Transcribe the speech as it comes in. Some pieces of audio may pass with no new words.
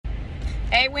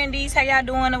Hey Wendy's, how y'all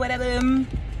doing or whatever?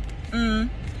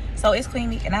 So it's Queen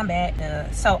Meek and I'm back.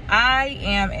 So I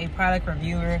am a product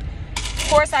reviewer. Of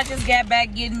course, I just got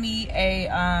back getting me a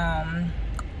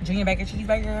junior bacon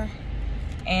cheeseburger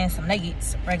and some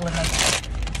nuggets, regular nuggets.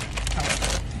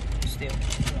 Oh, still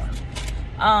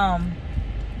warm.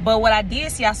 But what I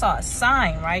did see, I saw a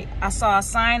sign, right? I saw a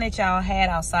sign that y'all had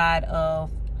outside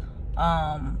of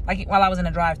like while I was in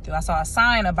the drive-thru. I saw a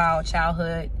sign about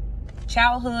childhood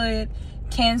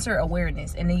cancer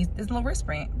awareness, and this little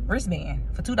wristband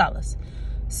for $2.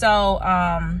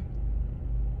 So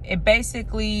it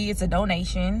basically, it's a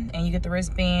donation and you get the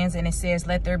wristbands, and it says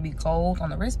let there be gold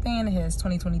on the wristband. It has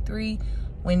 2023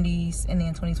 Wendy's and then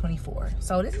 2024.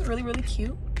 So this is really, really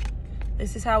cute.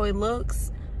 This is how it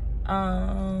looks,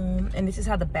 and this is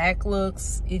how the back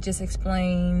looks. It just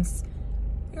explains,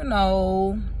 you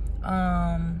know,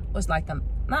 what's like the,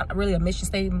 not really a mission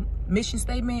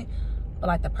statement, but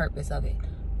like the purpose of it.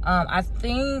 I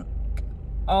think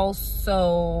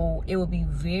also it would be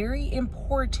very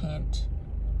important.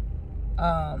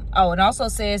 Oh, it also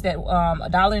says that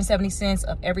 $1.70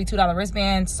 of every $2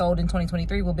 wristband sold in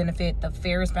 2023 will benefit the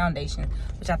Faris Foundation,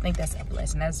 which I think that's a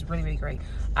blessing. That's really, really great.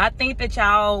 I think that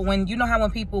y'all, when you know how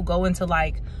when people go into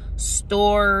like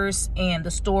stores and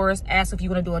the stores ask if you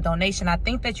want to do a donation, I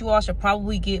think that you all should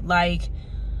probably get like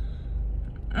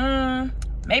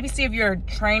maybe see if your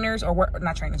trainers or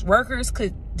workers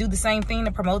could do the same thing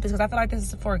to promote this, because I feel like this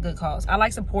is for a good cause. I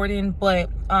like supporting, but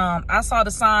I saw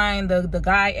the sign, the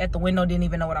guy at the window didn't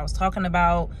even know what I was talking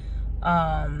about,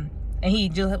 and he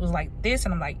just was like this,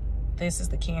 and I'm like, this is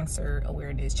the cancer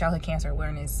awareness, childhood cancer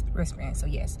awareness wristband. So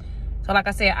yes, so like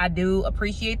I said, I do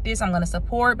appreciate this. I'm going to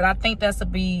support, but I think that'll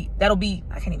be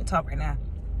I can't even talk right now.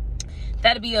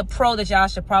 That'd be a pro that y'all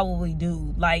should probably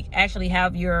do, like actually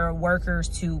have your workers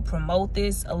to promote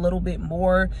this a little bit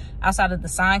more outside of the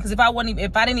sign. Because if I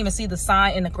didn't even see the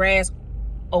sign in the grass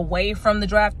away from the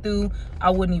drive-thru, I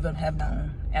wouldn't even have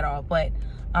known at all. But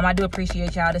I do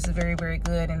appreciate y'all. This is very, very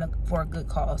good and for a good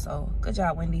cause. So good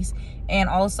job, Wendy's. And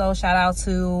also shout out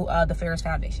to the Faris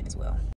Foundation as well.